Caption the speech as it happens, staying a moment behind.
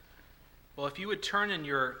Well, if you would turn in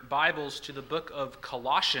your Bibles to the book of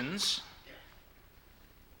Colossians,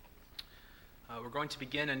 we're going to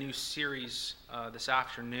begin a new series this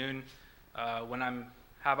afternoon. When I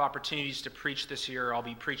have opportunities to preach this year, I'll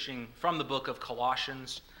be preaching from the book of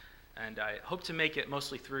Colossians, and I hope to make it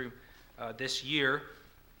mostly through this year.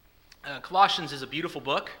 Colossians is a beautiful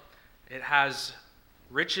book. It has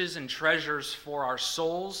riches and treasures for our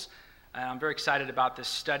souls, and I'm very excited about this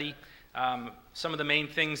study. Some of the main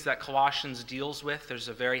things that Colossians deals with, there's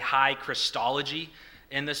a very high Christology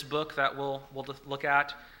in this book that we'll look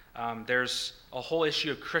at. There's a whole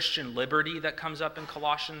issue of Christian liberty that comes up in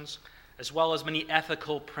Colossians, as well as many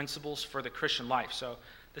ethical principles for the Christian life. So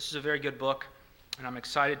this is a very good book, and I'm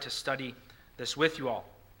excited to study this with you all.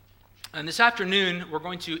 And this afternoon, we're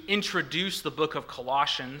going to introduce the book of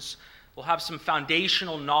Colossians. We'll have some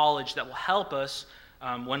foundational knowledge that will help us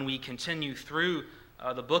when we continue through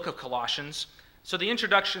the book of Colossians. So the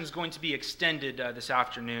introduction is going to be extended this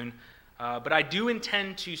afternoon, but I do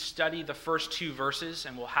intend to study the first two verses,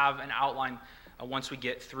 and we'll have an outline once we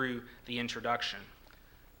get through the introduction.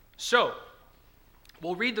 So,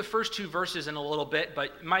 we'll read the first two verses in a little bit, but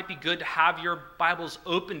it might be good to have your Bibles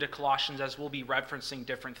open to Colossians as we'll be referencing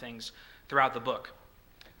different things throughout the book.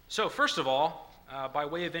 So, first of all, by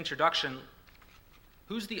way of introduction,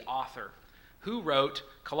 who's the author? Who wrote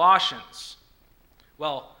Colossians?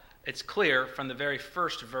 Well, it's clear from the very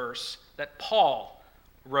first verse that Paul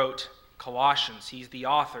wrote Colossians. He's the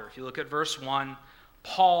author. If you look at verse 1,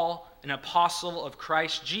 Paul, an apostle of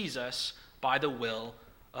Christ Jesus by the will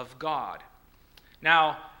of God.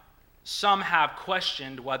 Now, some have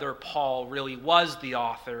questioned whether Paul really was the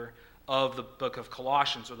author of the book of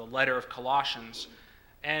Colossians or the letter of Colossians.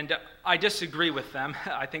 And I disagree with them.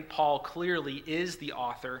 I think Paul clearly is the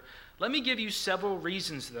author. Let me give you several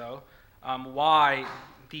reasons, though, why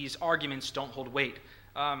these arguments don't hold weight.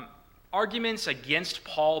 Arguments against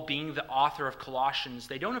Paul being the author of Colossians,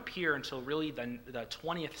 they don't appear until really the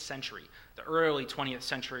 20th century, the early 20th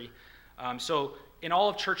century. So in all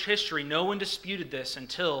of church history, no one disputed this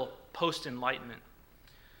until post-Enlightenment.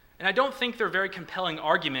 And I don't think they're very compelling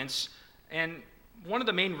arguments, and one of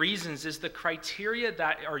the main reasons is the criteria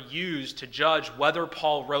that are used to judge whether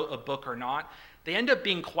Paul wrote a book or not. They end up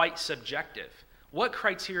being quite subjective. What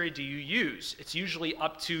criteria do you use? It's usually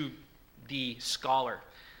up to the scholar.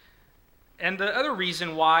 And the other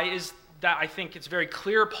reason why is that I think it's very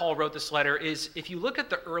clear Paul wrote this letter is if you look at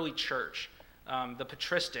the early church, the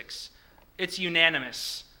patristics, it's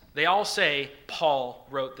unanimous. They all say Paul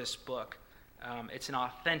wrote this book. It's an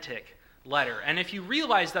authentic letter. And if you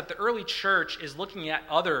realize that the early church is looking at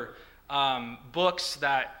other books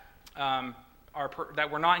that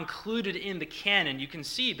were not included in the canon, you can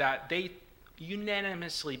see that they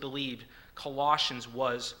unanimously believed Colossians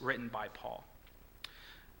was written by Paul.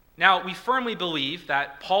 Now, we firmly believe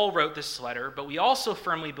that Paul wrote this letter, but we also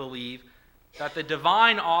firmly believe that the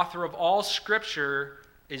divine author of all Scripture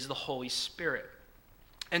is the Holy Spirit.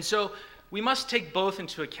 And so we must take both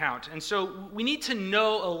into account. And so we need to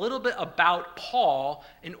know a little bit about Paul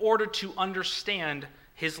in order to understand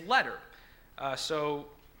his letter. So,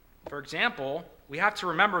 for example, we have to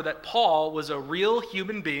remember that Paul was a real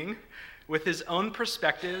human being with his own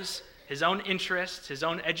perspectives, his own interests, his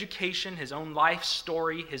own education, his own life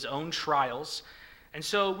story, his own trials. And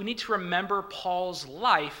so we need to remember Paul's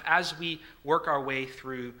life as we work our way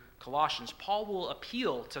through Colossians. Paul will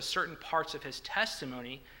appeal to certain parts of his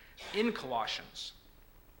testimony in Colossians.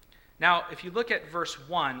 Now, if you look at verse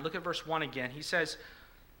 1 again. He says,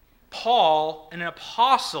 Paul, an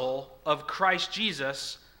apostle of Christ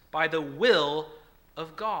Jesus by the will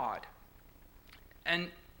of God. And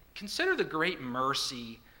consider the great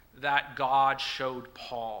mercy that God showed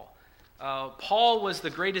Paul. Paul was the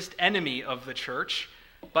greatest enemy of the church,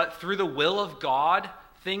 but through the will of God,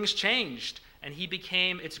 things changed, and he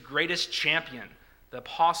became its greatest champion, the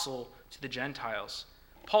apostle to the Gentiles.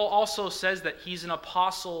 Paul also says that he's an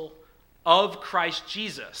apostle of Christ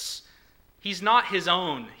Jesus. He's not his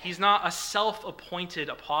own. He's not a self-appointed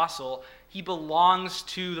apostle. He belongs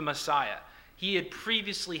to the Messiah. He had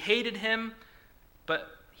previously hated him,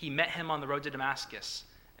 but he met him on the road to Damascus,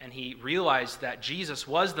 and he realized that Jesus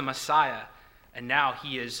was the Messiah, and now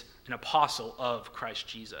he is an apostle of Christ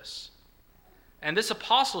Jesus. And this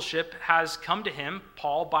apostleship has come to him,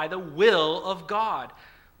 Paul, by the will of God.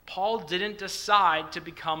 Paul didn't decide to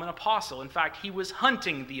become an apostle. In fact, he was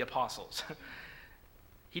hunting the apostles.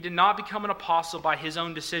 He did not become an apostle by his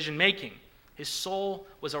own decision-making. His soul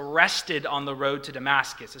was arrested on the road to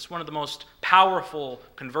Damascus. It's one of the most powerful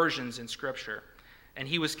conversions in Scripture. And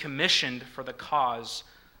he was commissioned for the cause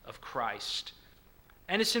of Christ.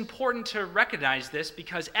 And it's important to recognize this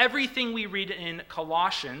because everything we read in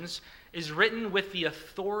Colossians is written with the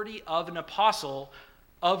authority of an apostle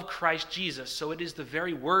of Christ Jesus. So it is the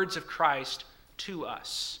very words of Christ to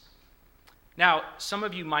us. Now, some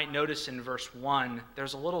of you might notice in verse 1,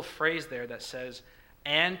 there's a little phrase there that says,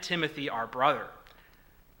 "and Timothy our brother."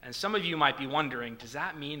 And some of you might be wondering, does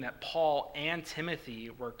that mean that Paul and Timothy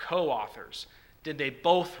were co-authors? Did they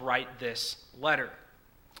both write this letter?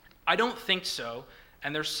 I don't think so,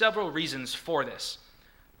 and there's several reasons for this.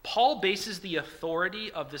 Paul bases the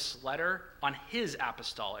authority of this letter on his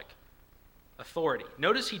apostolic authority.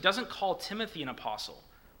 Notice he doesn't call Timothy an apostle.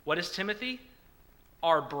 What is Timothy?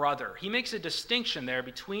 Our brother. He makes a distinction there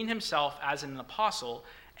between himself as an apostle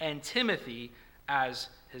and Timothy as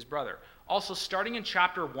his brother. Also, starting in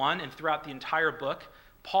chapter 1 and throughout the entire book,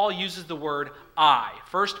 Paul uses the word I,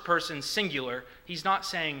 first person singular. He's not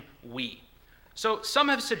saying we. So some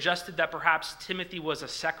have suggested that perhaps Timothy was a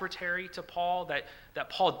secretary to Paul, that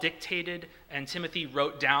Paul dictated and Timothy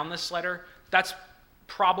wrote down this letter. That's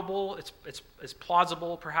probable, it's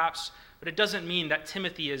plausible perhaps, but it doesn't mean that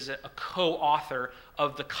Timothy is a co-author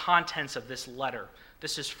of the contents of this letter.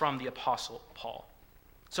 This is from the Apostle Paul.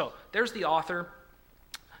 So there's the author.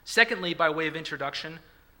 Secondly, by way of introduction,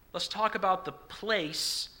 let's talk about the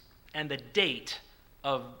place and the date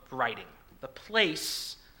of writing. The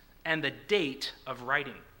place and the date of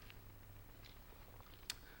writing.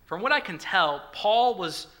 From what I can tell, Paul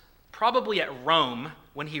was probably at Rome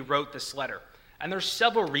when he wrote this letter. And there's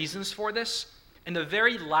several reasons for this. In the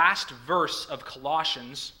very last verse of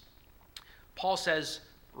Colossians, Paul says,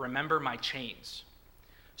 "Remember my chains."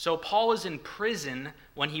 So Paul is in prison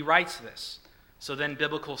when he writes this. So then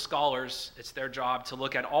biblical scholars, it's their job to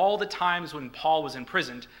look at all the times when Paul was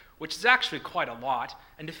imprisoned, which is actually quite a lot,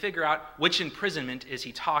 and to figure out which imprisonment is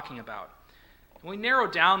he talking about. When we narrow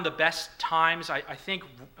down the best times, I think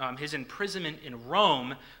his imprisonment in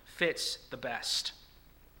Rome fits the best.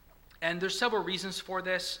 And there's several reasons for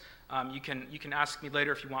this. You can ask me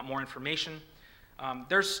later if you want more information.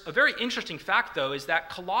 There's a very interesting fact, though, is that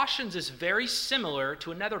Colossians is very similar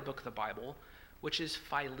to another book of the Bible, which is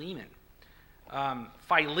Philemon.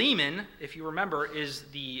 Philemon, if you remember, is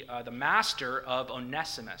the master of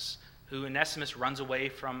Onesimus, who Onesimus runs away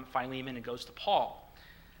from Philemon and goes to Paul.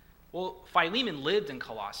 Well, Philemon lived in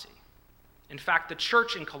Colossae. In fact, the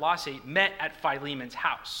church in Colossae met at Philemon's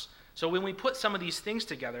house. So when we put some of these things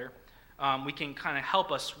together, we can kind of help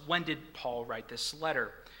us, when did Paul write this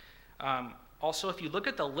letter? Also, if you look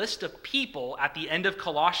at the list of people at the end of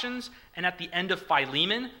Colossians and at the end of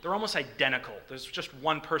Philemon, they're almost identical. There's just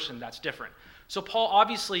one person that's different. So Paul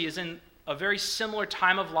obviously is in a very similar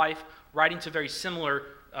time of life, writing to very similar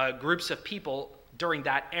groups of people during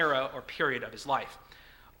that era or period of his life.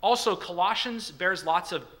 Also, Colossians bears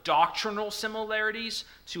lots of doctrinal similarities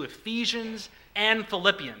to Ephesians and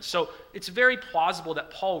Philippians. So it's very plausible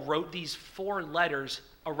that Paul wrote these 4 letters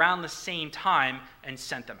around the same time and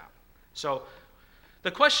sent them out. So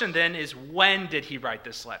the question then is, when did he write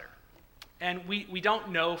this letter? And we don't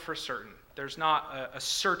know for certain. There's not a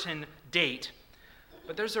certain date,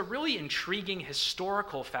 but there's a really intriguing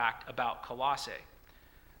historical fact about Colossae.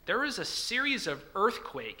 There was a series of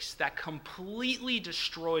earthquakes that completely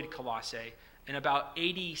destroyed Colossae in about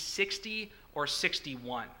AD 60 or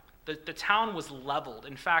 61. The town was leveled.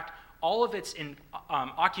 In fact, all of its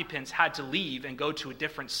occupants had to leave and go to a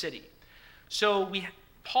different city. So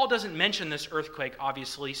Paul doesn't mention this earthquake,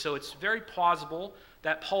 obviously, so it's very plausible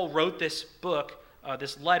that Paul wrote this book,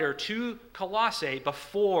 this letter to Colossae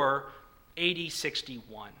before AD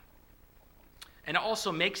 61. And it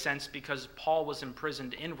also makes sense because Paul was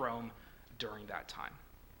imprisoned in Rome during that time.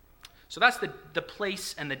 So that's the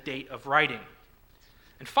place and the date of writing.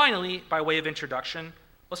 And finally, by way of introduction,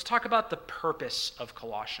 let's talk about the purpose of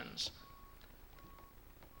Colossians.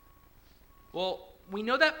 Well, we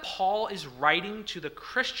know that Paul is writing to the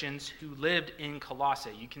Christians who lived in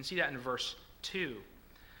Colossae. You can see that in verse 2.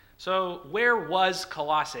 So where was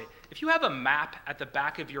Colossae? If you have a map at the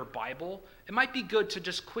back of your Bible, it might be good to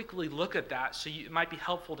just quickly look at that, so it might be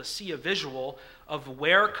helpful to see a visual of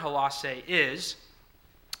where Colossae is.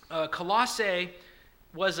 Colossae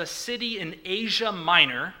was a city in Asia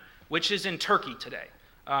Minor, which is in Turkey today.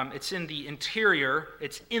 It's in the interior,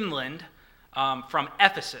 it's inland from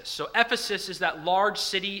Ephesus. So Ephesus is that large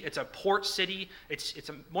city, it's a port city, it's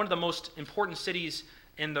one of the most important cities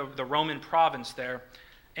in the Roman province there.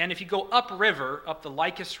 And if you go upriver, up the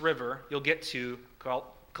Lycus River, you'll get to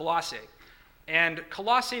Colossae. And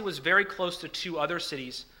Colossae was very close to 2 other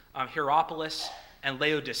cities, Hierapolis and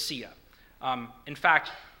Laodicea. In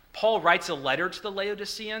fact, Paul writes a letter to the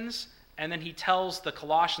Laodiceans, and then he tells the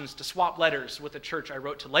Colossians to swap letters with the church I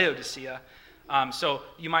wrote to Laodicea. So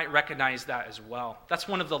you might recognize that as well. That's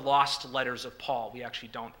one of the lost letters of Paul. We actually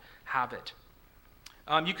don't have it.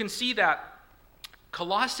 You can see that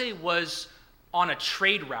Colossae was on a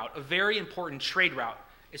trade route, a very important trade route.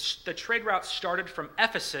 The trade route started from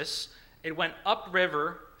Ephesus. It went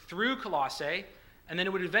upriver through Colossae, and then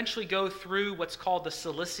it would eventually go through what's called the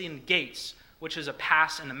Cilician Gates, which is a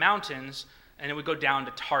pass in the mountains, and it would go down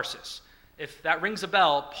to Tarsus. If that rings a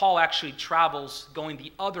bell, Paul actually travels going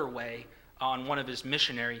the other way on one of his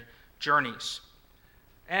missionary journeys.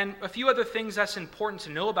 And a few other things that's important to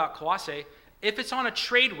know about Colossae. If it's on a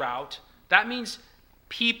trade route, that means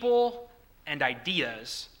people and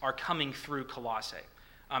ideas are coming through Colossae.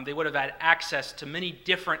 They would have had access to many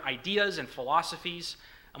different ideas and philosophies,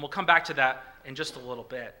 and we'll come back to that in just a little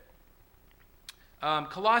bit.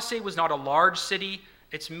 Colossae was not a large city.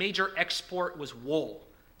 Its major export was wool.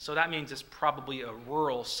 So that means it's probably a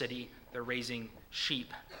rural city. They're raising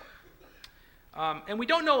sheep. And we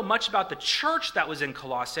don't know much about the church that was in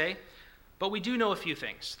Colossae, but we do know a few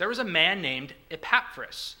things. There was a man named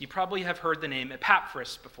Epaphras. You probably have heard the name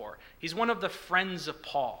Epaphras before. He's one of the friends of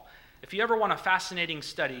Paul. If you ever want a fascinating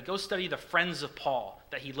study, go study the friends of Paul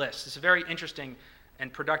that he lists. It's a very interesting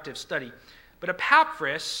and productive study. But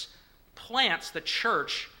Epaphras plants the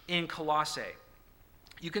church in Colossae.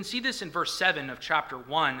 You can see this in verse 7 of chapter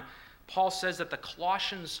 1. Paul says that the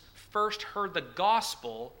Colossians first heard the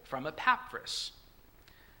gospel from Epaphras.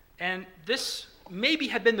 And this maybe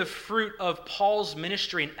had been the fruit of Paul's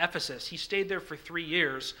ministry in Ephesus. He stayed there for 3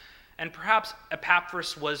 years, and perhaps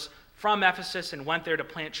Epaphras was from Ephesus and went there to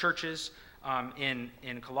plant churches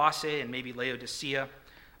in Colossae and maybe Laodicea.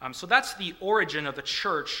 So that's the origin of the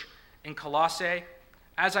church in Colossae.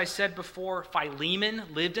 As I said before, Philemon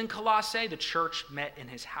lived in Colossae. The church met in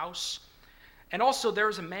his house. And also there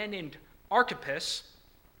was a man named Archippus,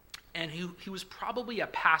 and he was probably a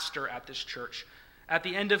pastor at this church. At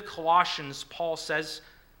the end of Colossians, Paul says,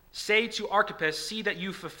 "Say to Archippus, see that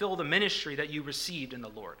you fulfill the ministry that you received in the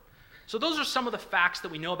Lord." So those are some of the facts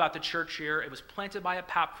that we know about the church here. It was planted by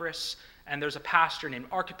Epaphras, and there's a pastor named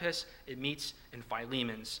Archippus. It meets in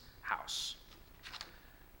Philemon's house.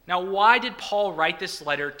 Now, why did Paul write this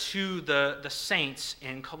letter to the saints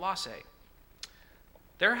in Colossae?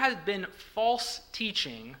 There had been false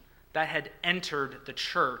teaching that had entered the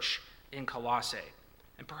church in Colossae,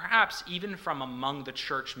 and perhaps even from among the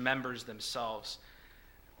church members themselves.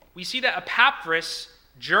 We see that Epaphras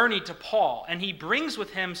journeyed to Paul, and he brings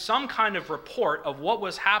with him some kind of report of what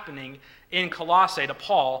was happening in Colossae to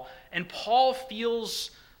Paul, and Paul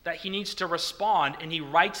feels that he needs to respond, and he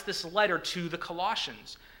writes this letter to the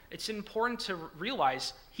Colossians. It's important to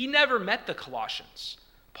realize he never met the Colossians.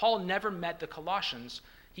 Paul never met the Colossians.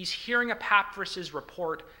 He's hearing Epaphras'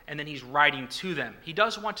 report, and then he's writing to them. He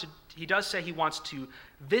does say he wants to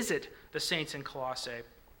visit the saints in Colossae,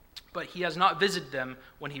 but he has not visited them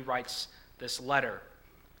when he writes this letter.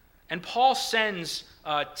 And Paul sends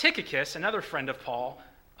Tychicus, another friend of Paul,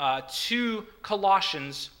 to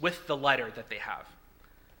Colossians with the letter that they have.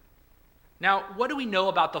 Now, what do we know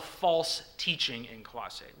about the false teaching in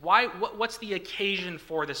Colossae? What's the occasion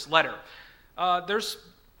for this letter?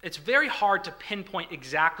 It's very hard to pinpoint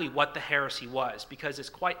exactly what the heresy was because it's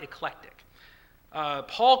quite eclectic.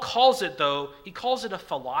 Paul calls it a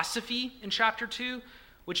philosophy in chapter 2,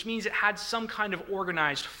 which means it had some kind of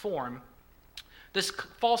organized form. This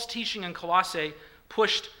false teaching in Colossae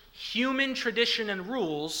pushed human tradition and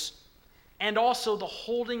rules and also the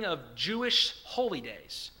holding of Jewish holy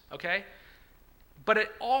days, okay? But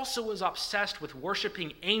it also was obsessed with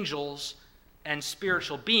worshiping angels and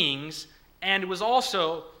spiritual beings, and it was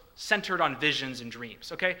also centered on visions and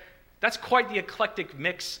dreams, okay? That's quite the eclectic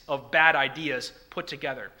mix of bad ideas put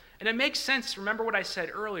together. And it makes sense. Remember what I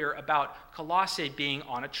said earlier about Colossae being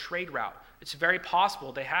on a trade route. It's very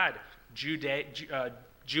possible they had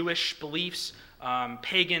Jewish beliefs,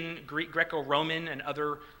 pagan, Greco-Roman, and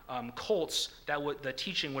other cults the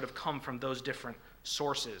teaching would have come from those different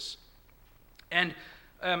sources. And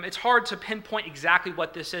it's hard to pinpoint exactly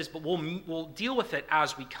what this is, but we'll deal with it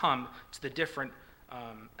as we come to the different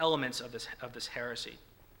elements of this heresy.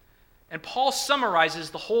 And Paul summarizes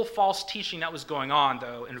the whole false teaching that was going on,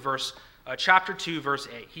 though, in chapter 2, verse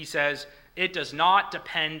 8. He says, "It does not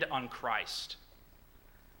depend on Christ."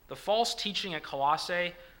 The false teaching at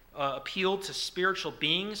Colossae appealed to spiritual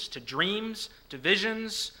beings, to dreams, to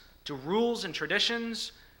visions, to rules and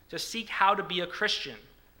traditions, to seek how to be a Christian.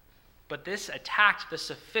 But this attacked the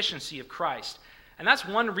sufficiency of Christ. And that's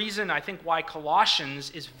one reason I think why Colossians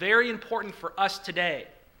is very important for us today.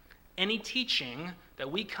 Any teaching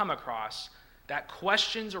that we come across that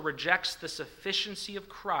questions or rejects the sufficiency of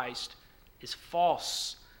Christ is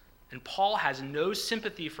false. And Paul has no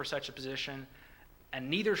sympathy for such a position, and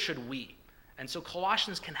neither should we. And so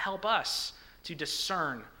Colossians can help us to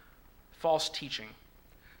discern false teaching.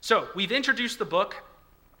 So we've introduced the book,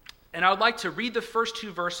 and I would like to read the first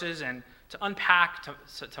 2 verses and to unpack,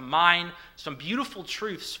 to mine some beautiful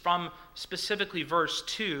truths from specifically verse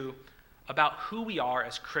 2 about who we are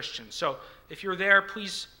as Christians. So if you're there,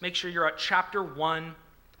 please make sure you're at chapter 1,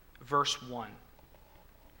 verse 1.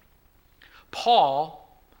 Paul,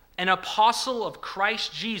 an apostle of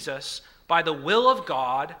Christ Jesus by the will of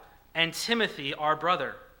God, and Timothy, our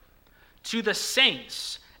brother, to the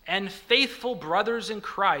saints and faithful brothers in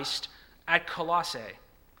Christ at Colossae,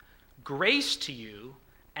 grace to you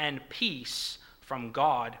and peace from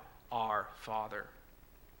God our Father.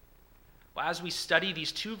 Well, as we study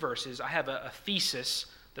these 2 verses, I have a thesis,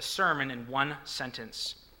 the sermon, in one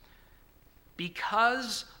sentence.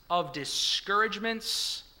 Because of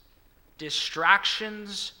discouragements,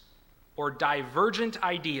 distractions, or divergent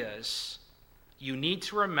ideas, you need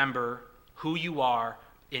to remember who you are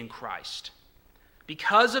in Christ.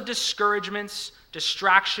 Because of discouragements,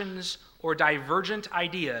 distractions, or divergent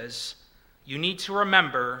ideas, you need to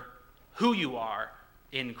remember who you are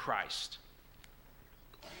in Christ.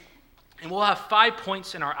 And we'll have 5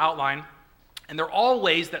 points in our outline, and they're all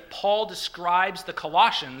ways that Paul describes the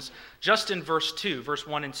Colossians just in verse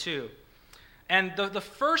 1 and 2. And the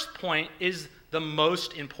first point is the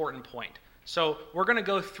most important point. So we're going to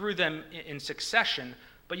go through them in succession,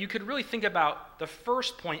 but you could really think about the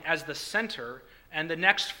first point as the center and the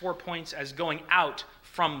next 4 points as going out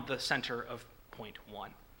from the center of point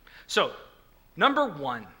 1. So, number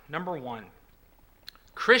one,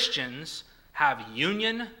 Christians have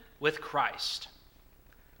union with Christ.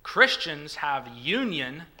 Christians have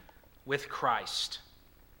union with Christ.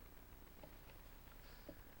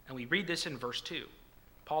 And we read this in verse 2.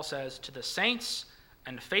 Paul says, to the saints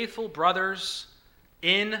and faithful brothers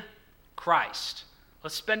in Christ.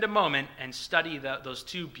 Let's spend a moment and study those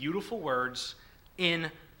 2 beautiful words,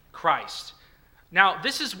 in Christ. Now,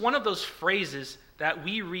 this is one of those phrases that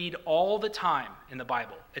we read all the time in the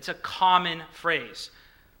Bible. It's a common phrase.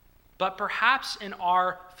 But perhaps in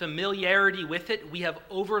our familiarity with it, we have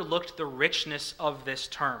overlooked the richness of this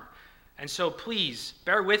term. And so please,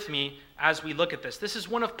 bear with me as we look at this. This is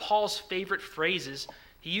one of Paul's favorite phrases.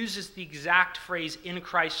 He uses the exact phrase in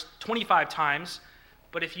Christ 25 times,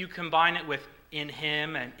 but if you combine it with in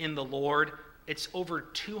him and in the Lord, it's over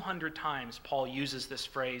 200 times Paul uses this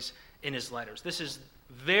phrase in his letters. This is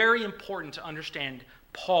very important to understand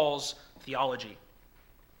Paul's theology.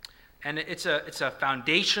 And it's a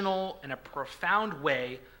foundational and a profound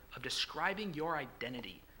way of describing your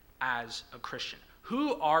identity as a Christian.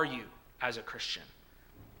 Who are you as a Christian?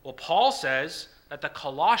 Well, Paul says that the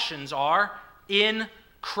Colossians are in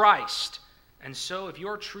Christ. And so if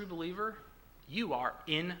you're a true believer, you are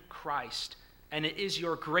in Christ. And it is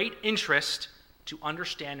your great interest to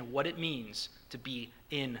understand what it means to be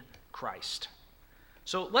in Christ.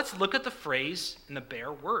 So let's look at the phrase in the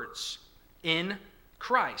bare words, in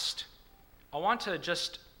Christ. I want to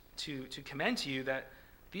just to commend to you that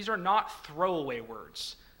these are not throwaway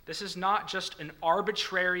words. This is not just an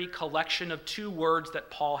arbitrary collection of 2 words that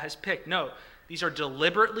Paul has picked. No, these are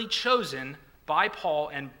deliberately chosen by Paul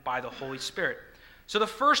and by the Holy Spirit. So the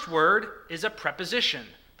first word is a preposition,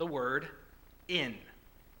 the word in.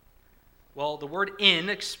 Well, the word in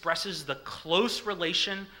expresses the close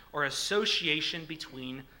relation or association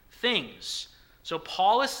between things. So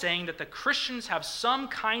Paul is saying that the Christians have some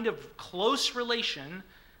kind of close relation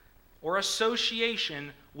or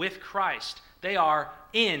association with Christ. They are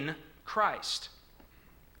in Christ.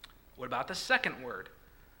 What about the second word?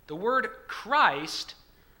 The word Christ,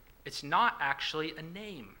 it's not actually a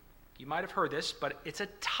name. You might have heard this, but it's a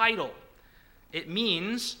title. It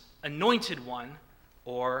means anointed one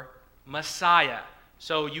or Messiah.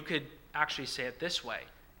 So you could actually say it this way,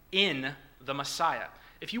 in the Messiah.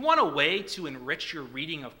 If you want a way to enrich your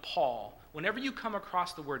reading of Paul, whenever you come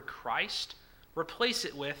across the word Christ, replace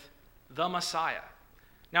it with the Messiah.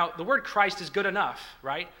 Now, the word Christ is good enough,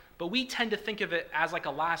 right? But we tend to think of it as like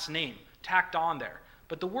a last name tacked on there.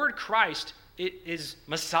 But the word Christ, it is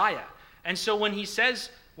Messiah. And so when he says,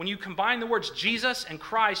 when you combine the words Jesus and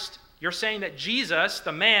Christ, you're saying that Jesus,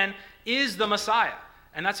 the man, is the Messiah.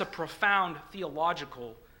 And that's a profound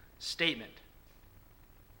theological statement.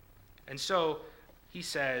 And so he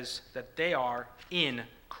says that they are in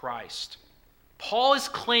Christ. Paul is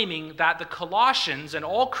claiming that the Colossians and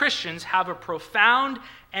all Christians have a profound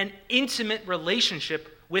and intimate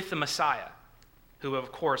relationship with the Messiah, who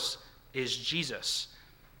of course is Jesus.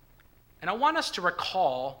 And I want us to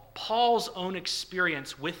recall Paul's own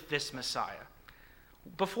experience with this Messiah.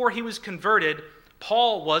 Before he was converted,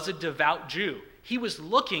 Paul was a devout Jew. He was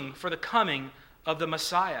looking for the coming of the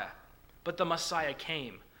Messiah. But the Messiah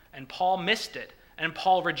came, and Paul missed it, and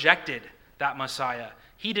Paul rejected that Messiah.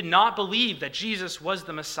 He did not believe that Jesus was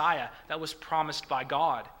the Messiah that was promised by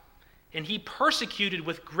God. And he persecuted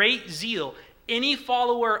with great zeal any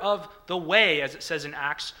follower of the way, as it says in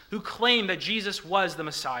Acts, who claimed that Jesus was the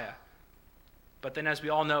Messiah. But then, as we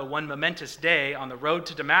all know, one momentous day on the road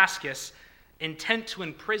to Damascus, intent to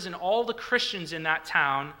imprison all the Christians in that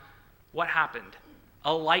town, what happened?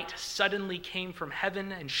 A light suddenly came from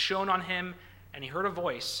heaven and shone on him, and he heard a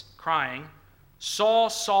voice crying, "Saul,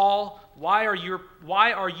 Saul, why are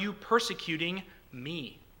you persecuting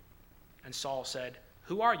me?" And Saul said,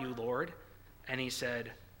 "Who are you, Lord?" And he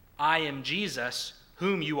said, "I am Jesus,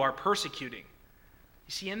 whom you are persecuting."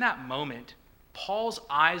 You see, in that moment, Paul's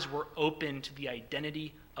eyes were open to the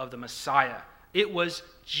identity of the Messiah. It was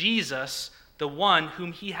Jesus, the one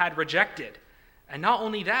whom he had rejected. And not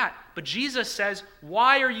only that, but Jesus says,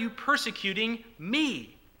 "Why are you persecuting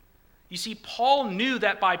me?" You see, Paul knew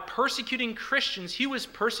that by persecuting Christians, he was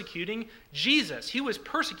persecuting Jesus. He was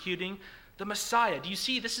persecuting the Messiah. Do you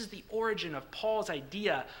see? This is the origin of Paul's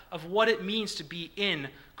idea of what it means to be in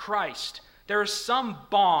Christ. There is some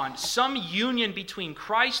bond, some union between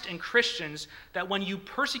Christ and Christians that when you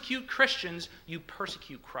persecute Christians, you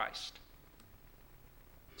persecute Christ.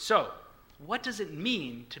 So, what does it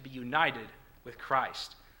mean to be united with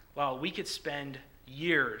Christ? Well, we could spend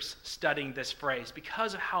years studying this phrase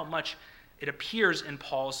because of how much it appears in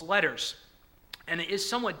Paul's letters. And it is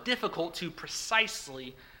somewhat difficult to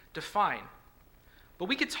precisely define. But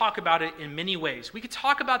we could talk about it in many ways. We could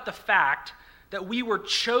talk about the fact that we were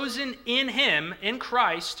chosen in him, in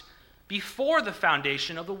Christ, before the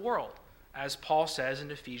foundation of the world, as Paul says in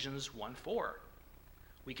Ephesians 1:4.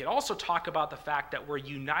 We could also talk about the fact that we're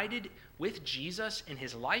united with Jesus in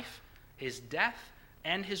his life, his death,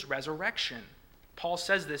 and his resurrection. Paul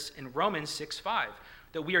says this in Romans 6:5,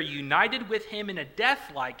 that we are united with him in a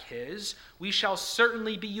death like his, we shall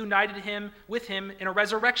certainly be united with him in a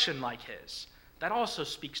resurrection like his. That also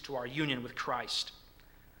speaks to our union with Christ.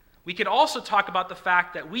 We could also talk about the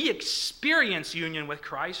fact that we experience union with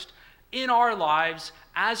Christ in our lives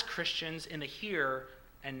as Christians in the here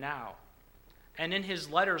and now. And in his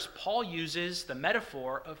letters, Paul uses the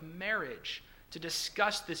metaphor of marriage to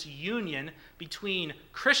discuss this union between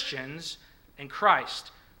Christians and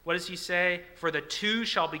Christ. What does he say? "For the two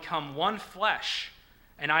shall become one flesh."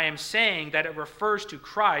 And I am saying that it refers to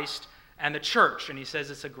Christ and the church. And he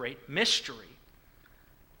says it's a great mystery.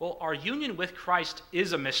 Well, our union with Christ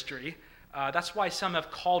is a mystery. That's why some have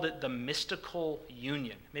called it the mystical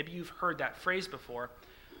union. Maybe you've heard that phrase before.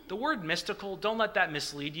 The word mystical, don't let that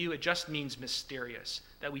mislead you. It just means mysterious,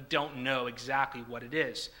 that we don't know exactly what it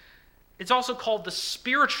is. It's also called the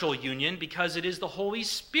spiritual union because it is the Holy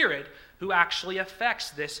Spirit who actually affects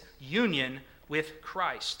this union with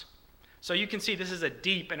Christ. So you can see this is a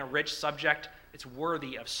deep and a rich subject. It's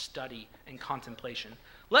worthy of study and contemplation.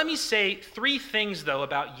 Let me say three things, though,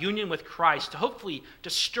 about union with Christ to hopefully to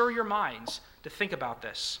stir your minds to think about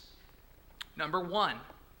this. Number one,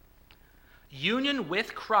 union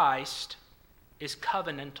with Christ is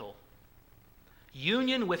covenantal.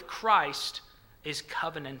 Union with Christ is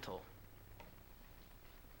covenantal.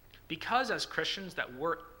 Because as Christians that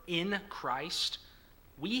we're in Christ,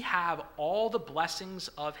 we have all the blessings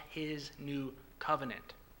of his new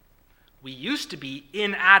covenant. We used to be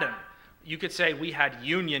in Adam. You could say we had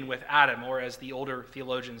union with Adam, or as the older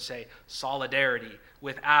theologians say, solidarity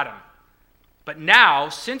with Adam. But now,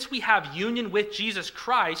 since we have union with Jesus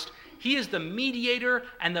Christ, he is the mediator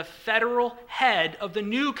and the federal head of the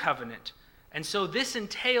new covenant. And so this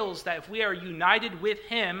entails that if we are united with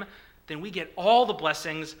him, then we get all the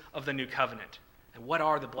blessings of the new covenant. And what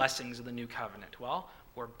are the blessings of the new covenant? Well,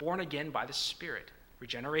 we're born again by the Spirit,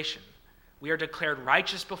 regeneration. We are declared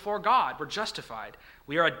righteous before God. We're justified.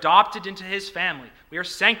 We are adopted into his family. We are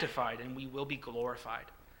sanctified, and we will be glorified.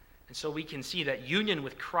 And so we can see that union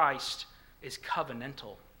with Christ is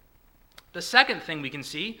covenantal. The second thing we can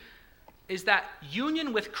see is that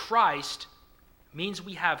union with Christ means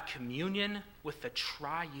we have communion with the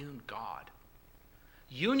triune God.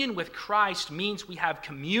 Union with Christ means we have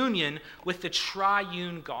communion with the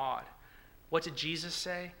triune God. What did Jesus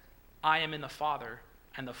say? "I am in the Father,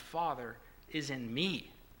 and the Father is in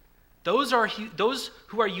me." Those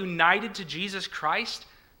who are united to Jesus Christ,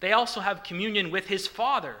 they also have communion with his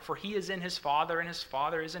Father, for he is in his Father, and his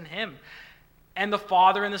Father is in him. And the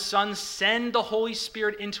Father and the Son send the Holy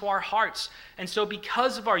Spirit into our hearts. And so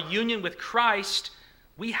because of our union with Christ,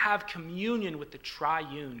 We have communion with the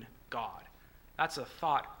triune God. That's a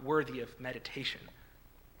thought worthy of meditation.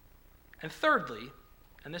 And thirdly,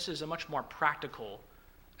 and this is a much more practical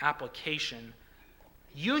application,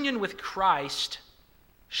 union with Christ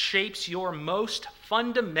shapes your most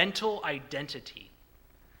fundamental identity.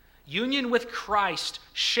 Union with Christ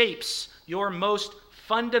shapes your most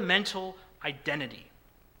fundamental identity.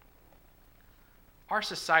 Our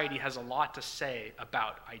society has a lot to say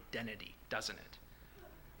about identity, doesn't it?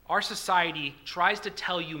 Our society tries to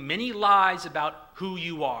tell you many lies about who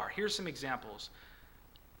you are. Here's some examples.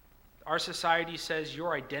 Our society says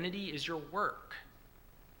your identity is your work.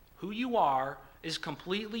 Who you are is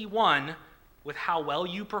completely one with how well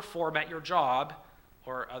you perform at your job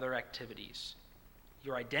or other activities.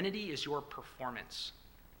 Your identity is your performance.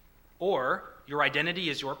 Or your identity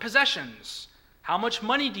is your possessions. How much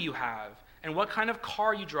money do you have? And what kind of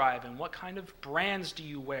car you drive? And what kind of brands do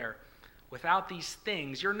you wear? Without these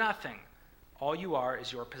things, you're nothing. All you are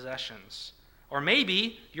is your possessions. Or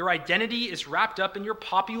maybe your identity is wrapped up in your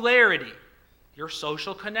popularity, your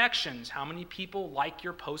social connections, how many people like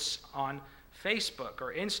your posts on Facebook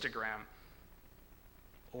or Instagram.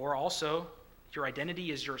 Or also, your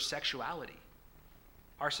identity is your sexuality.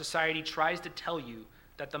 Our society tries to tell you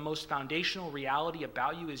that the most foundational reality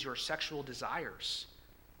about you is your sexual desires.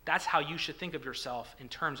 That's how you should think of yourself in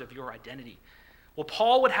terms of your identity. Well,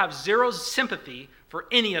 Paul would have zero sympathy for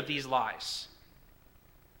any of these lies.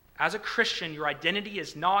 As a Christian, your identity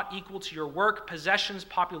is not equal to your work, possessions,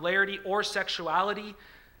 popularity, or sexuality.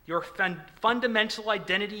 Your fundamental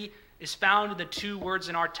identity is found in the two words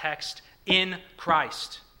in our text, in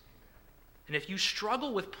Christ. And if you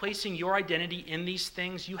struggle with placing your identity in these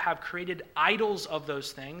things, you have created idols of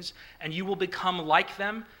those things, and you will become like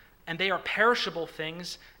them, and they are perishable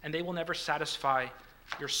things, and they will never satisfy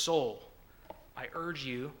your soul. I urge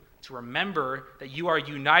you to remember that you are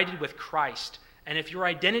united with Christ. And if your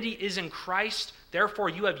identity is in Christ, therefore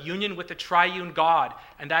you have union with the triune God.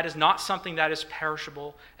 And that is not something that is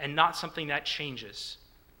perishable and not something that changes.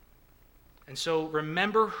 And so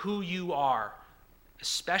remember who you are,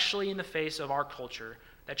 especially in the face of our culture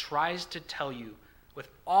that tries to tell you with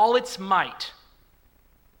all its might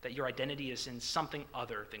that your identity is in something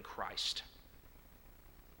other than Christ.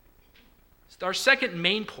 Our second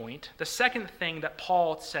main point, the second thing that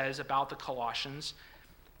Paul says about the Colossians,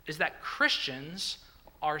 is that Christians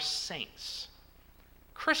are saints.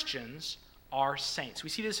 Christians are saints. We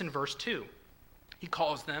see this in verse 2. He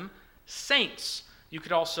calls them saints. You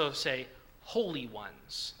could also say holy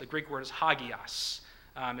ones. The Greek word is hagios.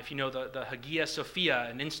 If you know the Hagia Sophia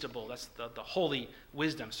in Istanbul, that's the holy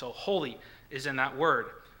wisdom. So holy is in that word.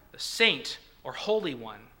 The saint or holy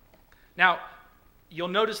one. Now, you'll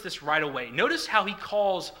notice this right away. Notice how he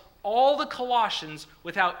calls all the Colossians,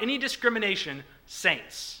 without any discrimination,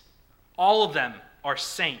 saints. All of them are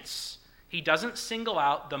saints. He doesn't single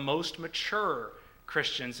out the most mature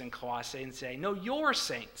Christians in Colossae and say, no, you're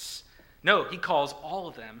saints. No, he calls all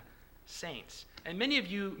of them saints. And many of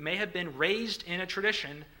you may have been raised in a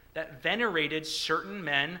tradition that venerated certain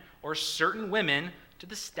men or certain women to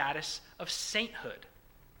the status of sainthood.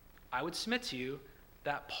 I would submit to you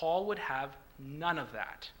that Paul would have none of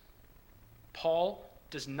that. Paul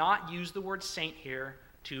does not use the word saint here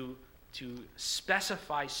to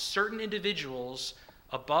specify certain individuals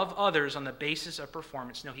above others on the basis of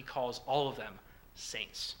performance. No, he calls all of them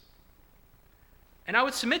saints. And I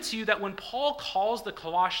would submit to you that when Paul calls the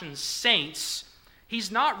Colossians saints,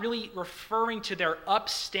 he's not really referring to their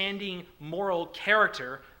upstanding moral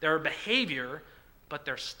character, their behavior, but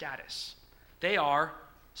their status. They are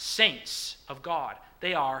saints of God.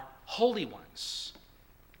 They are holy ones.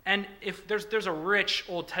 And if there's a rich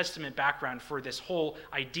Old Testament background for this whole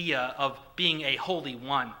idea of being a holy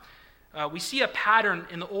one. We see a pattern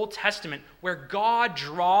in the Old Testament where God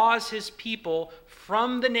draws his people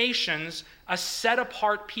from the nations, a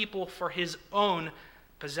set-apart people for his own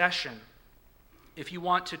possession. If you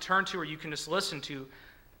want to turn to, or you can just listen to,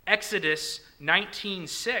 Exodus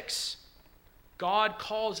 19:6, God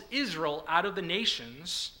calls Israel out of the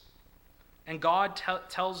nations, and God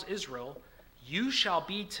tells Israel, "You shall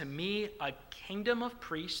be to me a kingdom of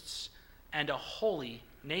priests and a holy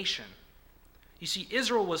nation." You see,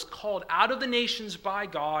 Israel was called out of the nations by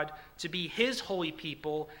God to be his holy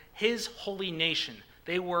people, his holy nation.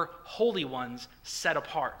 They were holy ones set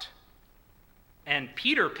apart. And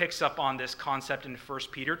Peter picks up on this concept in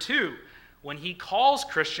 1 Peter 2, when he calls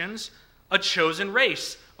Christians a chosen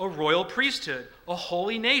race, a royal priesthood, a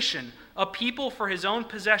holy nation, a people for his own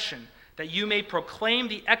possession, that you may proclaim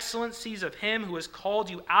the excellencies of him who has called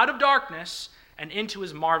you out of darkness and into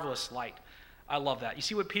his marvelous light. I love that. You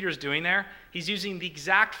see what Peter's doing there? He's using the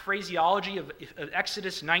exact phraseology of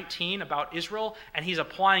Exodus 19 about Israel, and he's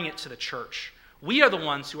applying it to the church. We are the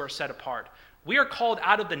ones who are set apart. We are called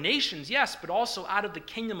out of the nations, yes, but also out of the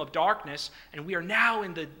kingdom of darkness, and we are now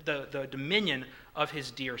in the dominion of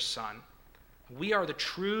his dear Son. We are the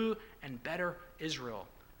true and better Israel.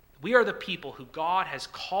 We are the people who God has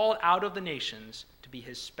called out of the nations to be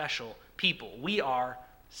his special people. We are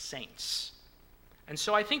saints. And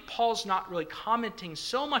so I think Paul's not really commenting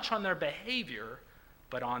so much on their behavior,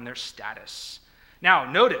 but on their status. Now,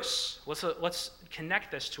 notice, let's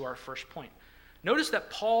connect this to our first point. Notice that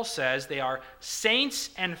Paul says they are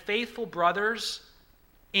saints and faithful brothers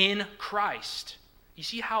in Christ. You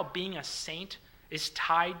see how being a saint is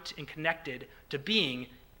tied and connected to being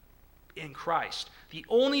in Christ. The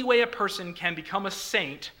only way a person can become a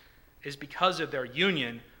saint is because of their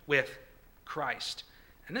union with Christ.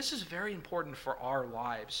 And this is very important for our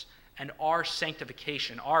lives and our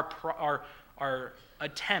sanctification, our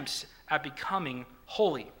attempts at becoming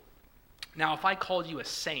holy. Now, if I called you a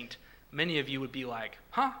saint, many of you would be like,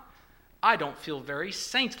 I don't feel very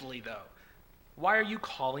saintly, though. Why are you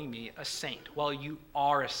calling me a saint? Well, you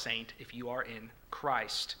are a saint if you are in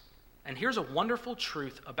Christ. And here's a wonderful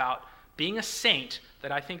truth about being a saint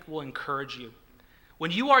that I think will encourage you.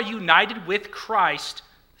 When you are united with Christ,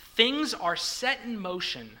 things are set in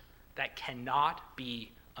motion that cannot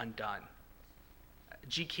be undone.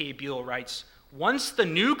 G.K. Beale writes, once the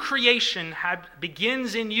new creation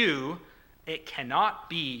begins in you, it cannot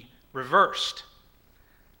be reversed.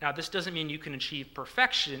 Now, this doesn't mean you can achieve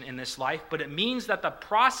perfection in this life, but it means that the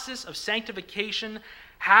process of sanctification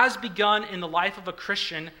has begun in the life of a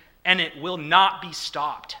Christian, and it will not be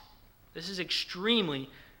stopped. This is extremely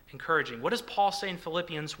encouraging. What does Paul say in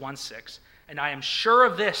Philippians 1:6? And I am sure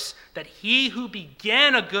of this, that he who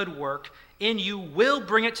began a good work in you will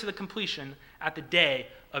bring it to the completion at the day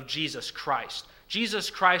of Jesus Christ. Jesus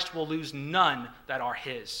Christ will lose none that are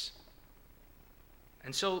his.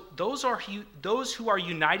 And so those who are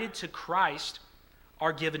united to Christ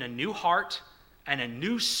are given a new heart and a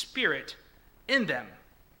new spirit in them.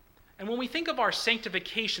 And when we think of our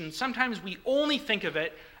sanctification, sometimes we only think of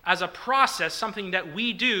it as a process, something that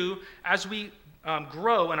we do as we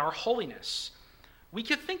grow in our holiness. We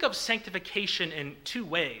could think of sanctification in two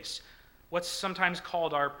ways. What's sometimes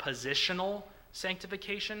called our positional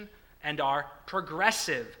sanctification and our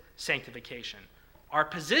progressive sanctification. Our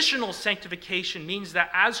positional sanctification means that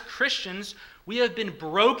as Christians, we have been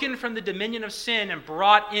broken from the dominion of sin and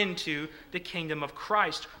brought into the kingdom of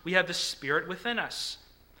Christ. We have the Spirit within us.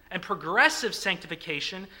 And progressive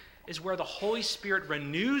sanctification is where the Holy Spirit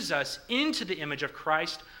renews us into the image of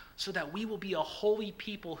Christ so that we will be a holy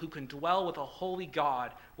people who can dwell with a holy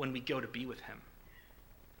God when we go to be with him.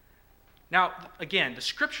 Now, again, the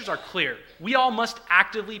scriptures are clear. We all must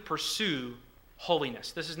actively pursue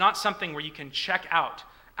holiness. This is not something where you can check out.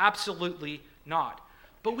 Absolutely not.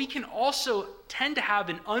 But we can also tend to have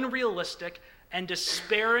an unrealistic and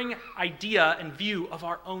despairing idea and view of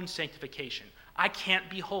our own sanctification. I can't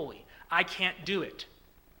be holy. I can't do it.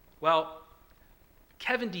 Well,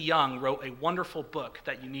 Kevin DeYoung wrote a wonderful book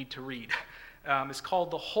that you need to read. It's called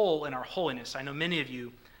The Hole in Our Holiness. I know many of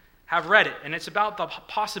you have read it, and it's about the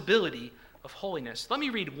possibility of holiness. Let me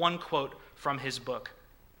read one quote from his book.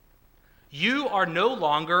 You are no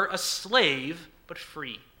longer a slave, but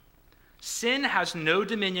free. Sin has no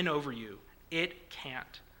dominion over you. It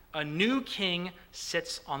can't. A new king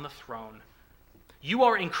sits on the throne. You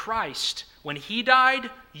are in Christ. When he died,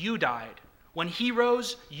 you died. When he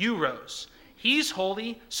rose, you rose. He's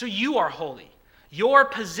holy, so you are holy. Your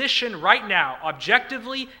position right now,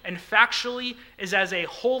 objectively and factually, is as a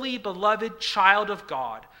holy, beloved child of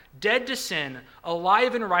God, dead to sin,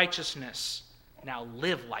 alive in righteousness. Now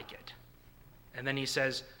live like it. And then he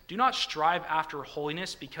says, do not strive after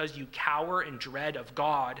holiness because you cower in dread of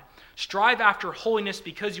God. Strive after holiness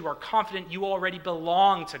because you are confident you already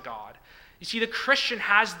belong to God. You see, the Christian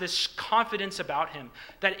has this confidence about him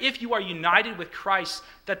that if you are united with Christ,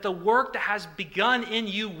 that the work that has begun in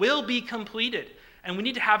you will be completed. And we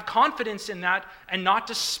need to have confidence in that and not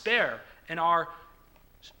despair in our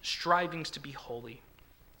strivings to be holy.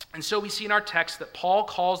 And so we see in our text that Paul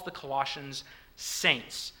calls the Colossians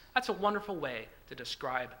saints. That's a wonderful way to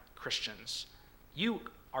describe Christians. You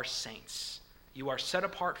are saints. You are set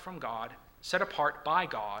apart from God, set apart by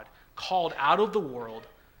God, called out of the world.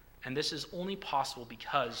 And this is only possible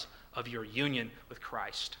because of your union with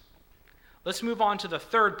Christ. Let's move on to the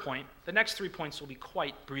third point. The next 3 points will be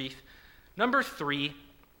quite brief. Number 3,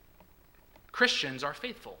 Christians are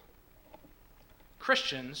faithful.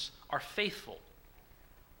 Christians are faithful.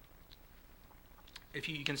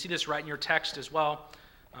 You can see this right in your text as well.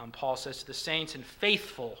 Paul says to the saints and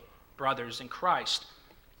faithful brothers in Christ.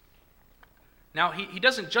 Now, he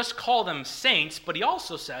doesn't just call them saints, but he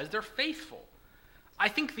also says they're faithful. I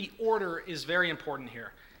think the order is very important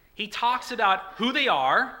here. He talks about who they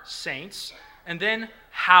are, saints, and then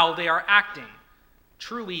how they are acting.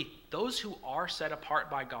 Truly, those who are set apart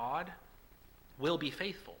by God will be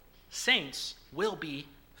faithful. Saints will be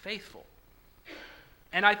faithful.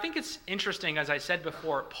 And I think it's interesting, as I said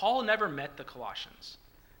before, Paul never met the Colossians,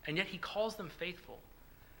 and yet he calls them faithful.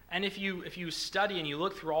 And if you study and you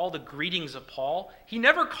look through all the greetings of Paul, he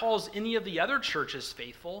never calls any of the other churches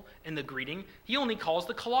faithful in the greeting. He only calls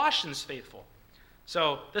the Colossians faithful.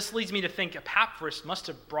 So this leads me to think Epaphras must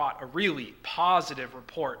have brought a really positive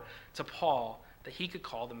report to Paul that he could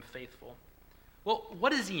call them faithful. Well,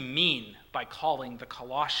 what does he mean by calling the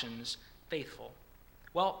Colossians faithful?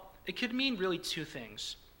 Well, it could mean really two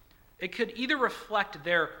things. It could either reflect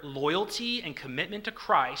their loyalty and commitment to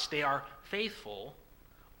Christ, they are faithful,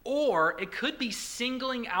 or it could be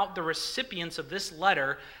singling out the recipients of this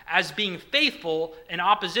letter as being faithful in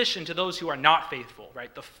opposition to those who are not faithful,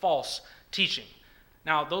 right? The false teaching.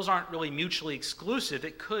 Now, those aren't really mutually exclusive.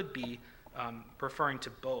 It could be referring to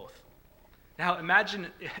both. Now, imagine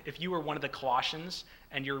if you were one of the Colossians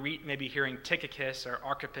and you're maybe hearing Tychicus or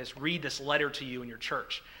Archippus read this letter to you in your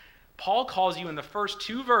church. Paul calls you in the first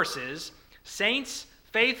two verses, saints,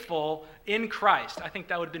 faithful in Christ. I think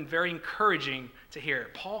that would have been very encouraging to hear.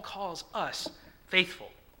 Paul calls us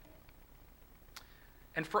faithful.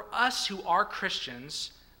 And for us who are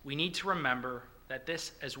Christians, we need to remember that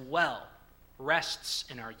this as well rests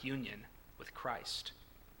in our union with Christ.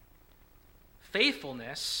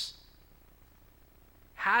 Faithfulness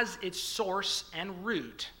has its source and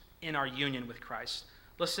root in our union with Christ.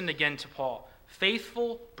 Listen again to Paul.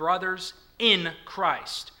 Faithful brothers in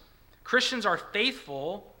Christ. Christians are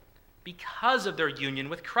faithful because of their union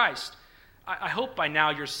with Christ. I hope by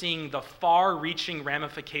now you're seeing the far-reaching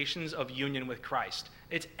ramifications of union with Christ.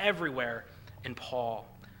 It's everywhere in Paul.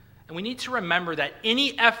 And we need to remember that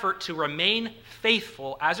any effort to remain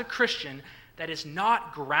faithful as a Christian that is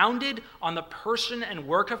not grounded on the person and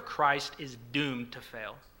work of Christ is doomed to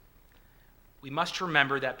fail. We must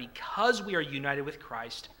remember that because we are united with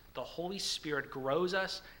Christ, the Holy Spirit grows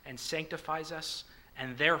us and sanctifies us,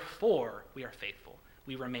 and therefore we are faithful.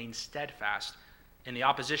 We remain steadfast in the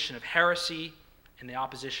opposition of heresy, in the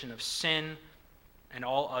opposition of sin, and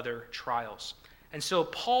all other trials. And so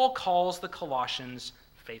Paul calls the Colossians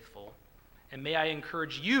faithful. And may I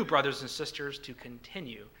encourage you, brothers and sisters, to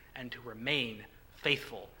continue and to remain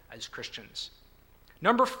faithful as Christians.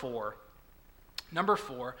 Number four,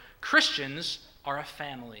 Christians are a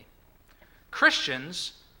family.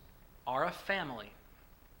 Christians are a family.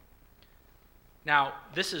 Now,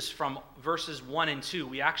 this is from verses 1 and 2.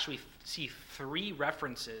 We actually see three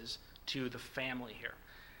references to the family here.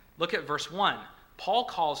 Look at verse 1. Paul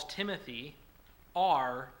calls Timothy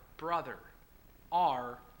our brother.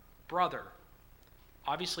 Our brother.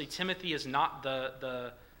 Obviously, Timothy is not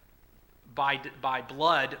the by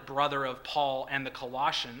blood brother of Paul and the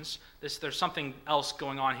Colossians. There's something else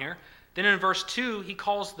going on here. Then in verse 2, he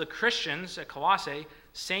calls the Christians at Colossae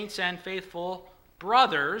saints and faithful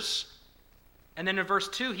brothers. And then in verse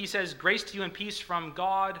 2, he says, grace to you and peace from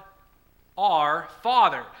God, our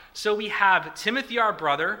Father. So we have Timothy, our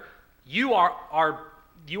brother. You are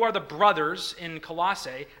the brothers in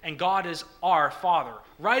Colossae, and God is our Father.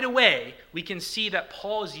 Right away, we can see that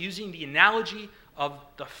Paul is using the analogy of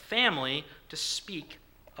the family to speak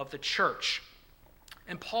of the church.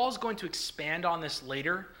 And Paul's going to expand on this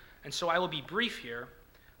later, and so I will be brief here.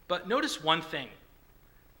 But notice one thing,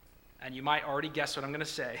 and you might already guess what I'm going to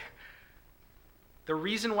say. The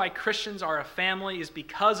reason why Christians are a family is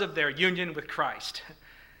because of their union with Christ.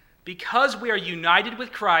 Because we are united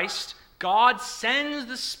with Christ, God sends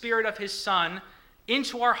the Spirit of His Son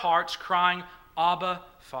into our hearts, crying, Abba,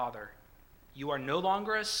 Father. You are no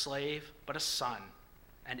longer a slave, but a son.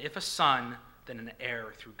 And if a son, then an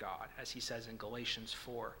heir through God, as he says in Galatians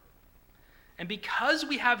 4. And because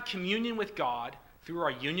we have communion with God through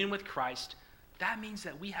our union with Christ, that means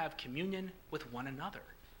that we have communion with one another.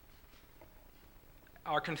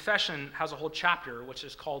 Our confession has a whole chapter which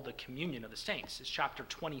is called the Communion of the Saints. It's chapter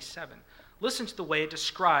 27. Listen to the way it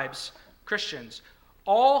describes Christians.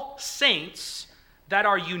 All saints that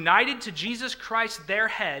are united to Jesus Christ, their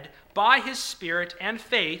head, by His Spirit and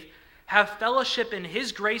faith, have fellowship in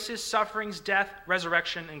His graces, sufferings, death,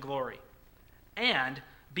 resurrection, and glory. And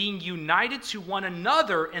being united to one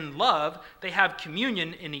another in love, they have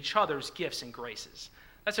communion in each other's gifts and graces.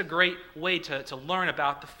 That's a great way to learn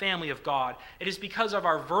about the family of God. It is because of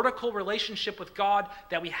our vertical relationship with God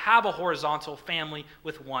that we have a horizontal family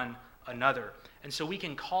with one another. And so we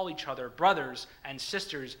can call each other brothers and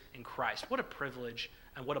sisters in Christ. What a privilege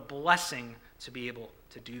and what a blessing to be able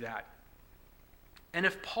to do that. And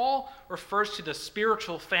if Paul refers to the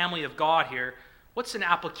spiritual family of God here, what's an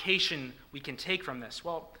application we can take from this?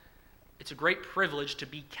 Well, it's a great privilege to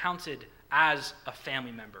be counted as a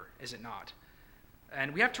family member, is it not?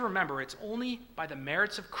 And we have to remember it's only by the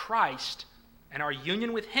merits of Christ and our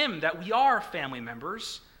union with him that we are family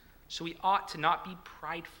members. So we ought to not be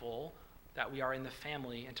prideful that we are in the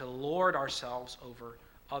family and to lord ourselves over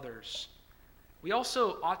others. We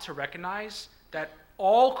also ought to recognize that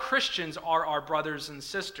all Christians are our brothers and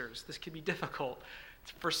sisters. This can be difficult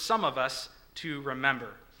for some of us to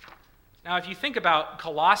remember. Now, if you think about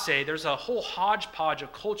Colossae, there's a whole hodgepodge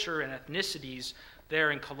of culture and ethnicities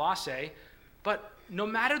there in Colossae, but no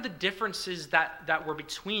matter the differences that were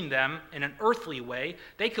between them in an earthly way,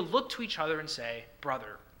 they could look to each other and say,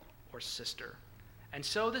 brother or sister. And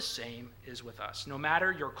so the same is with us. No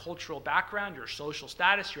matter your cultural background, your social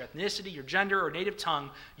status, your ethnicity, your gender, or native tongue,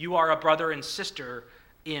 you are a brother and sister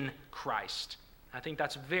in Christ. I think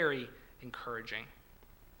that's very encouraging.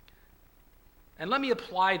 And let me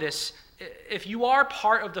apply this. If you are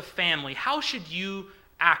part of the family, how should you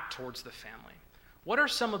act towards the family? What are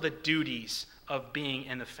some of the duties of being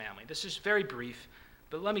in the family? This is very brief,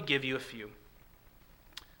 but let me give you a few.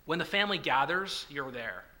 When the family gathers, you're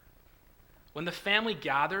there. When the family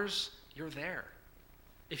gathers, you're there.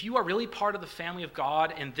 If you are really part of the family of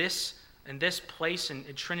God in this place in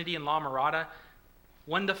Trinity and La Mirada,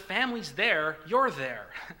 when the family's there, you're there.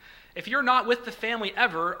 If you're not with the family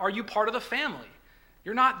ever, are you part of the family?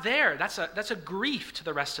 You're not there. That's a grief to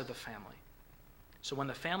the rest of the family. So when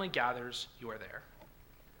the family gathers, you are there.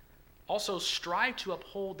 Also, strive to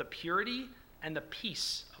uphold the purity and the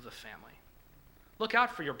peace of the family. Look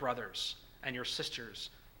out for your brothers and your sisters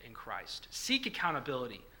in Christ. Seek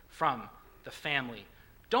accountability from the family.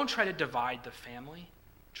 Don't try to divide the family.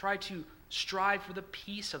 Try to strive for the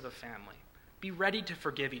peace of the family. Be ready to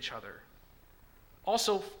forgive each other.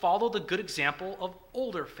 Also, follow the good example of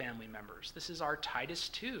older family members. This is our Titus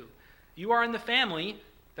 2. You are in the family.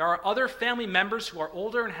 There are other family members who are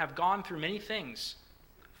older and have gone through many things.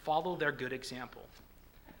 Follow their good example.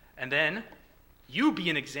 And then, you be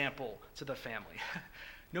an example to the family.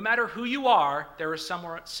 No matter who you are, there is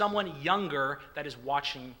someone younger that is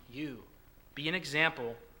watching you. Be an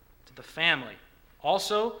example to the family.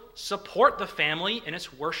 Also, support the family in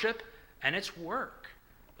its worship and its work.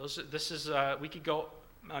 We could go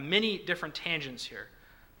many different tangents here,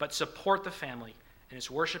 but support the family in its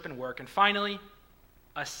worship and work. And finally,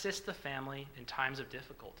 assist the family in times of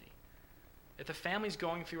difficulty. If the family's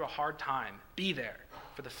going through a hard time, be there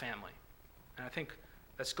for the family. And I think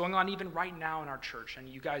that's going on even right now in our church, and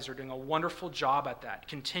you guys are doing a wonderful job at that.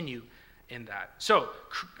 Continue in that. So,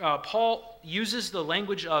 Paul uses the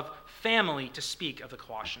language of family to speak of the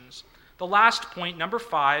Colossians. The last point, number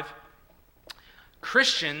 5,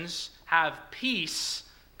 Christians have peace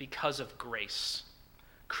because of grace.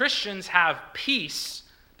 Christians have peace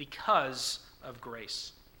because of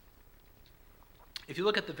grace. If you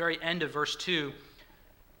look at the very end of verse 2,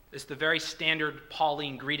 it's the very standard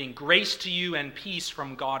Pauline greeting, grace to you and peace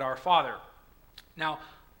from God our Father. Now,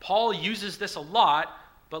 Paul uses this a lot,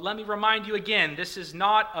 but let me remind you again, this is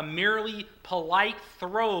not a merely polite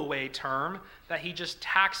throwaway term that he just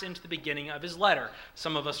tacks into the beginning of his letter.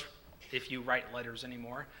 Some of us, if you write letters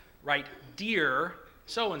anymore, write dear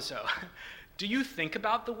so-and-so. Do you think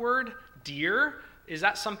about the word dear? Is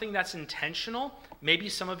that something that's intentional? Maybe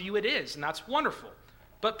some of you it is, and that's wonderful.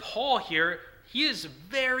 But Paul here, he is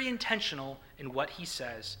very intentional in what he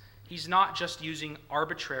says. He's not just using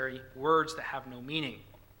arbitrary words that have no meaning.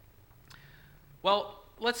 Well,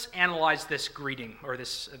 let's analyze this greeting, or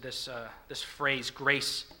this phrase,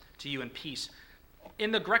 grace to you and peace.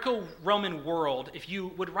 In the Greco-Roman world, if you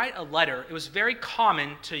would write a letter, it was very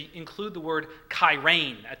common to include the word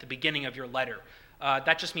kairein at the beginning of your letter.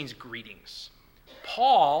 That just means greetings.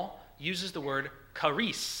 Paul uses the word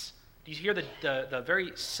charis. Do you hear the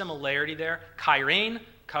very similarity there? Kairein,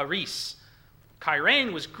 charis.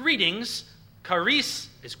 Kairein was greetings. Charis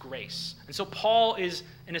is grace. And so Paul is,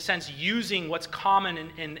 in a sense, using what's common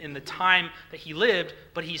in the time that he lived,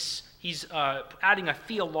 but he's adding a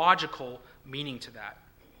theological meaning to that.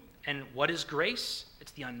 And what is grace?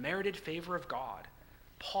 It's the unmerited favor of God.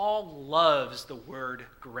 Paul loves the word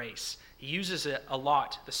grace. He uses it a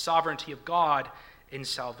lot, the sovereignty of God in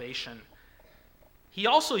salvation. He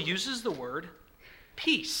also uses the word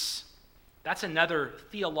peace. That's another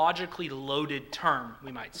theologically loaded term,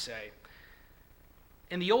 we might say.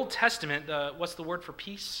 In the Old Testament, what's the word for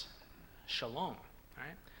peace? Shalom,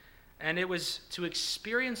 right? And it was to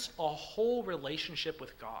experience a whole relationship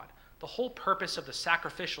with God. The whole purpose of the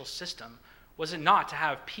sacrificial system was it not to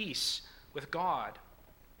have peace with God.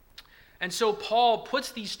 And so Paul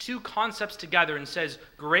puts these two concepts together and says,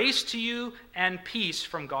 grace to you and peace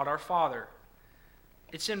from God our Father.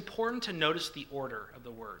 It's important to notice the order of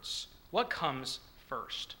the words. What comes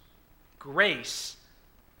first? Grace,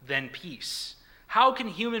 then peace. How can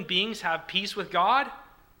human beings have peace with God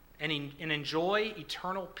and enjoy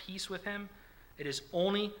eternal peace with him? It is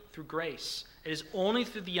only through grace. It is only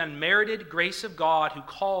through the unmerited grace of God who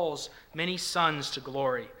calls many sons to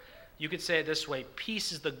glory. You could say it this way: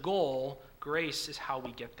 peace is the goal, grace is how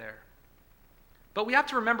we get there. But we have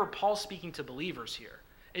to remember Paul speaking to believers here.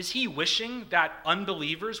 Is he wishing that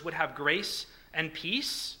unbelievers would have grace and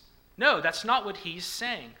peace? No, that's not what he's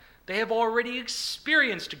saying. They have already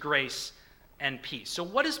experienced grace and peace. So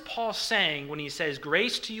what is Paul saying when he says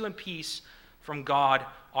grace to you and peace from God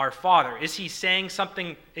our Father? Is he saying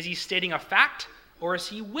something, is he stating a fact, or is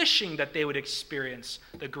he wishing that they would experience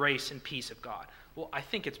the grace and peace of God? Well, I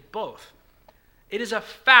think it's both. It is a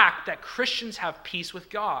fact that Christians have peace with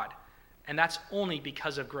God, and that's only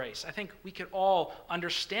because of grace. I think we could all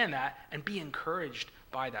understand that and be encouraged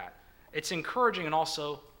by that. It's encouraging and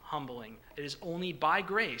also humbling. It is only by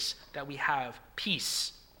grace that we have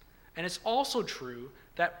peace. And it's also true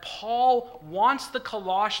that Paul wants the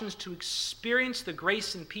Colossians to experience the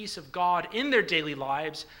grace and peace of God in their daily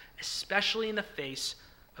lives, especially in the face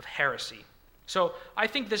of heresy. So I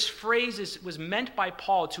think this phrase was meant by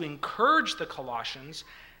Paul to encourage the Colossians,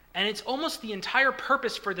 and it's almost the entire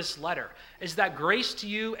purpose for this letter, is that grace to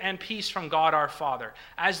you and peace from God our Father.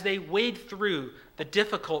 As they wade through the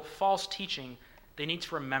difficult false teaching, they need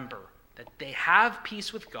to remember that they have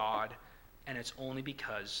peace with God, and it's only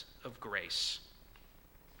because of grace.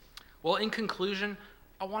 Well, in conclusion,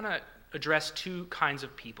 I want to address two kinds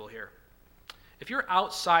of people here. If you're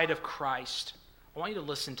outside of Christ, I want you to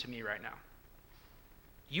listen to me right now.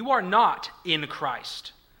 You are not in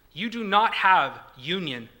Christ. You do not have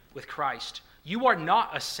union with Christ. You are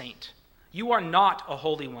not a saint. You are not a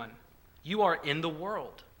holy one. You are in the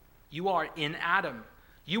world. You are in Adam.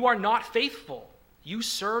 You are not faithful. You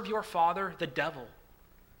serve your father, the devil.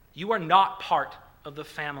 You are not part of the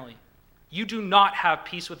family. You do not have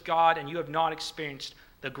peace with God, and you have not experienced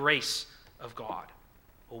the grace of God.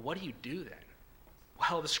 Well, what do you do then?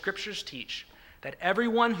 Well, the scriptures teach that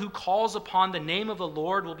everyone who calls upon the name of the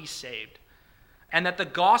Lord will be saved, and that the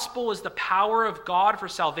gospel is the power of God for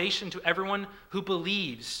salvation to everyone who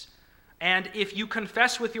believes. And if you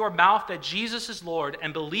confess with your mouth that Jesus is Lord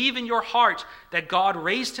and believe in your heart that God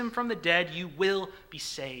raised him from the dead, you will be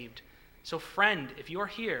saved. So friend, if you are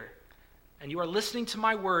here and you are listening to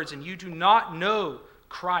my words and you do not know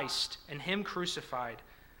Christ and him crucified,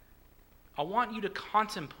 I want you to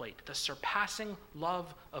contemplate the surpassing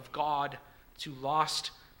love of God to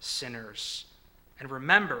lost sinners. And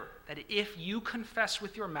remember that if you confess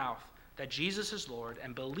with your mouth that Jesus is Lord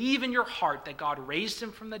and believe in your heart that God raised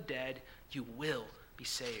him from the dead, you will be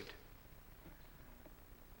saved.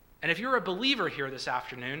 And if you're a believer here this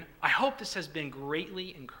afternoon, I hope this has been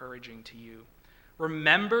greatly encouraging to you.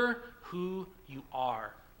 Remember who you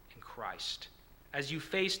are in Christ. As you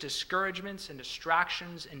face discouragements and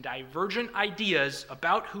distractions and divergent ideas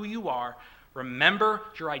about who you are, remember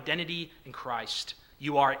your identity in Christ.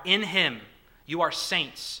 You are in him. You are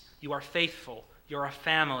saints. You are faithful. You are a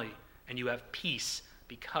family. And you have peace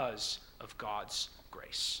because of God's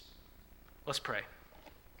grace. Let's pray.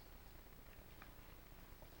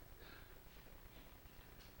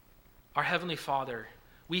 Our Heavenly Father,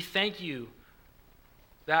 we thank you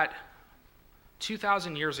that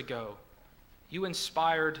 2,000 years ago, you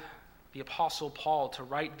inspired the Apostle Paul to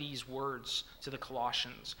write these words to the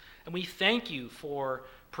Colossians. And we thank you for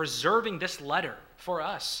preserving this letter for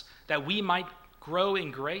us, that we might grow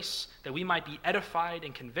in grace, that we might be edified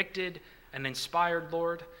and convicted and inspired,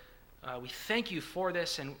 Lord. We thank you for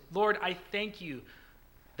this. And Lord, I thank you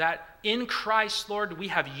that in Christ, Lord, we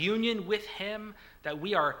have union with him, that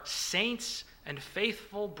we are saints and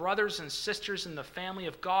faithful brothers and sisters in the family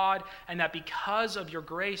of God, and that because of your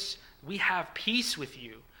grace, we have peace with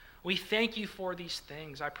you. We thank you for these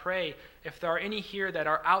things. I pray if there are any here that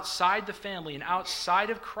are outside the family and outside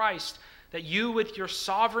of Christ, that you with your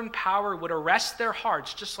sovereign power would arrest their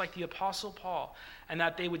hearts, just like the Apostle Paul, and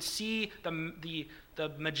that they would see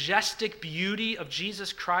the majestic beauty of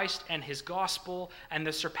Jesus Christ and his gospel and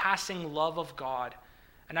the surpassing love of God.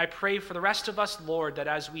 And I pray for the rest of us, Lord, that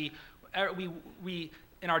as we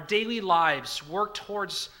in our daily lives work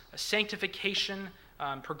towards a sanctification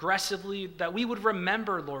progressively, that we would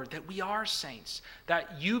remember, Lord, that we are saints,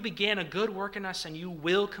 that you began a good work in us and you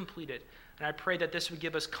will complete it. And I pray that this would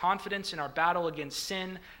give us confidence in our battle against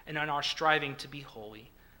sin and in our striving to be holy.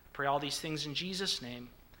 I pray all these things in Jesus' name.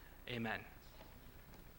 Amen.